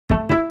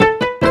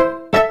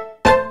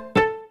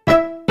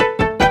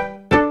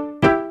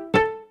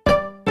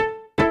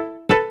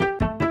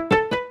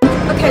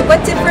Okay,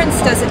 what difference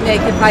does it make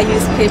if I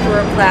use paper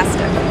or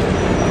plastic?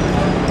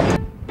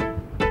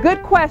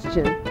 Good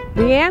question.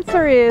 The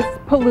answer is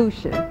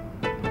pollution.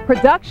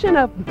 Production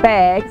of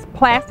bags,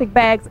 plastic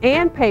bags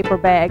and paper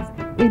bags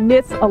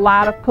emits a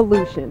lot of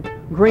pollution,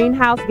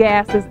 greenhouse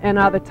gases and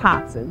other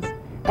toxins.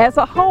 As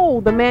a whole,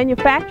 the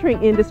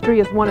manufacturing industry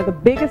is one of the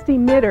biggest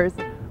emitters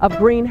of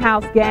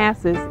greenhouse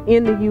gases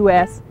in the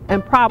U.S.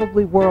 and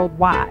probably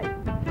worldwide.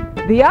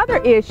 The other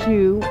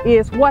issue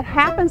is what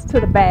happens to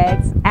the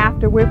bags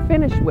after we're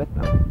finished with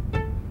them.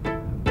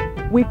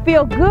 We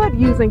feel good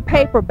using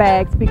paper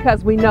bags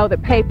because we know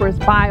that paper is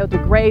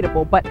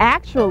biodegradable, but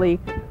actually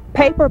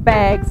paper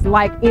bags,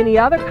 like any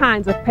other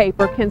kinds of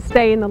paper, can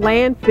stay in the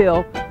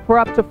landfill for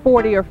up to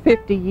 40 or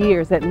 50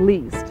 years at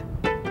least.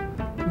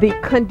 The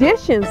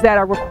conditions that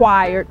are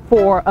required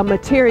for a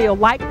material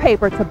like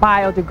paper to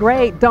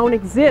biodegrade don't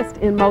exist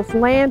in most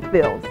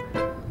landfills.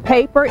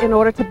 Paper, in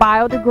order to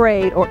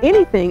biodegrade, or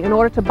anything in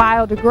order to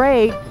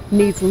biodegrade,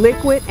 needs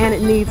liquid and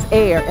it needs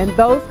air, and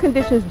those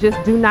conditions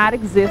just do not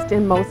exist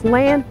in most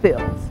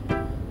landfills.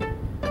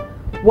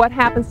 What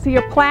happens to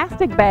your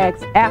plastic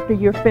bags after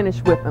you're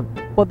finished with them?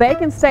 Well, they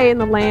can stay in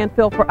the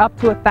landfill for up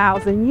to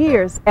 1,000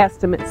 years,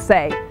 estimates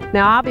say.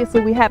 Now,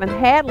 obviously, we haven't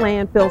had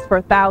landfills for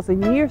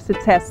 1,000 years to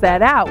test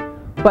that out,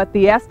 but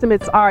the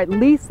estimates are at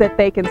least that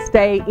they can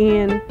stay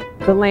in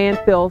the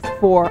landfills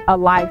for a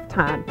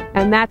lifetime,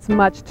 and that's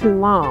much too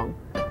long.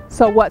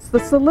 So what's the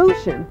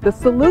solution? The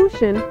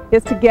solution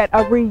is to get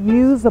a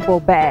reusable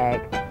bag.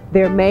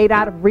 They're made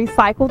out of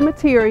recycled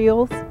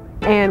materials,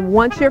 and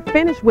once you're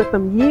finished with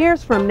them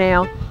years from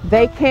now,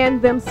 they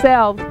can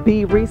themselves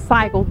be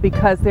recycled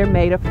because they're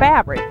made of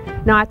fabric.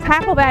 Now, I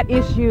tackle that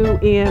issue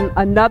in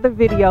another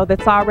video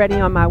that's already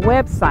on my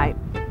website,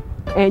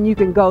 and you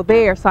can go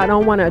there, so I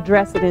don't want to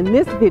address it in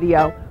this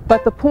video.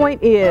 But the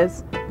point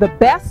is, the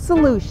best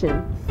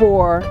solution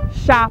for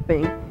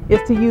shopping is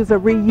to use a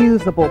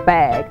reusable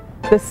bag.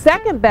 The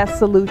second best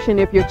solution,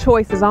 if your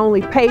choice is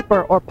only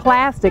paper or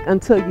plastic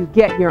until you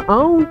get your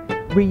own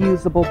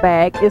reusable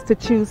bag, is to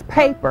choose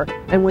paper.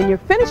 And when you're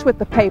finished with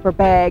the paper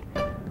bag,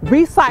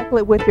 recycle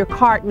it with your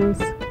cartons,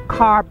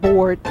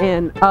 cardboard,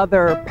 and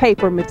other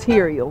paper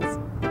materials.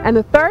 And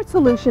the third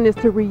solution is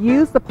to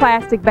reuse the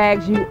plastic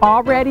bags you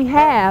already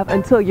have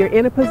until you're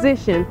in a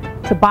position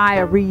to buy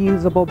a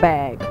reusable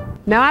bag.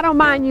 Now, I don't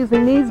mind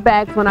using these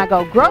bags when I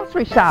go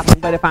grocery shopping,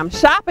 but if I'm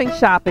shopping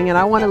and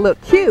I want to look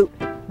cute,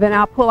 then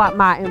I'll pull out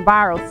my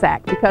Enviro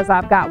sack because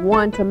I've got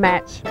one to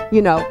match,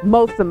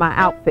 most of my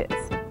outfits.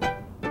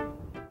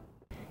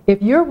 If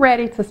you're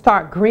ready to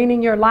start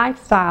greening your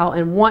lifestyle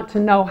and want to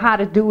know how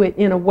to do it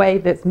in a way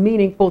that's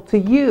meaningful to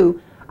you,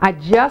 I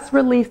just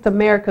released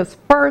America's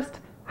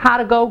first How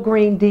to Go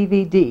Green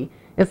DVD.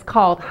 It's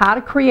called How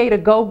to Create a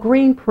Go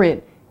Green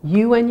Print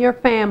You and Your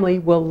Family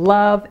Will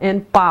Love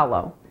and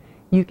Follow.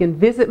 You can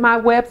visit my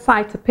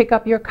website to pick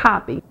up your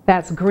copy.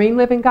 That's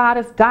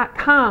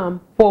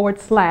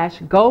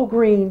greenlivinggoddess.com/Go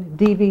Green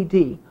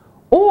DVD.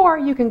 Or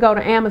you can go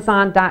to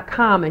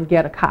Amazon.com and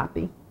get a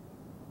copy.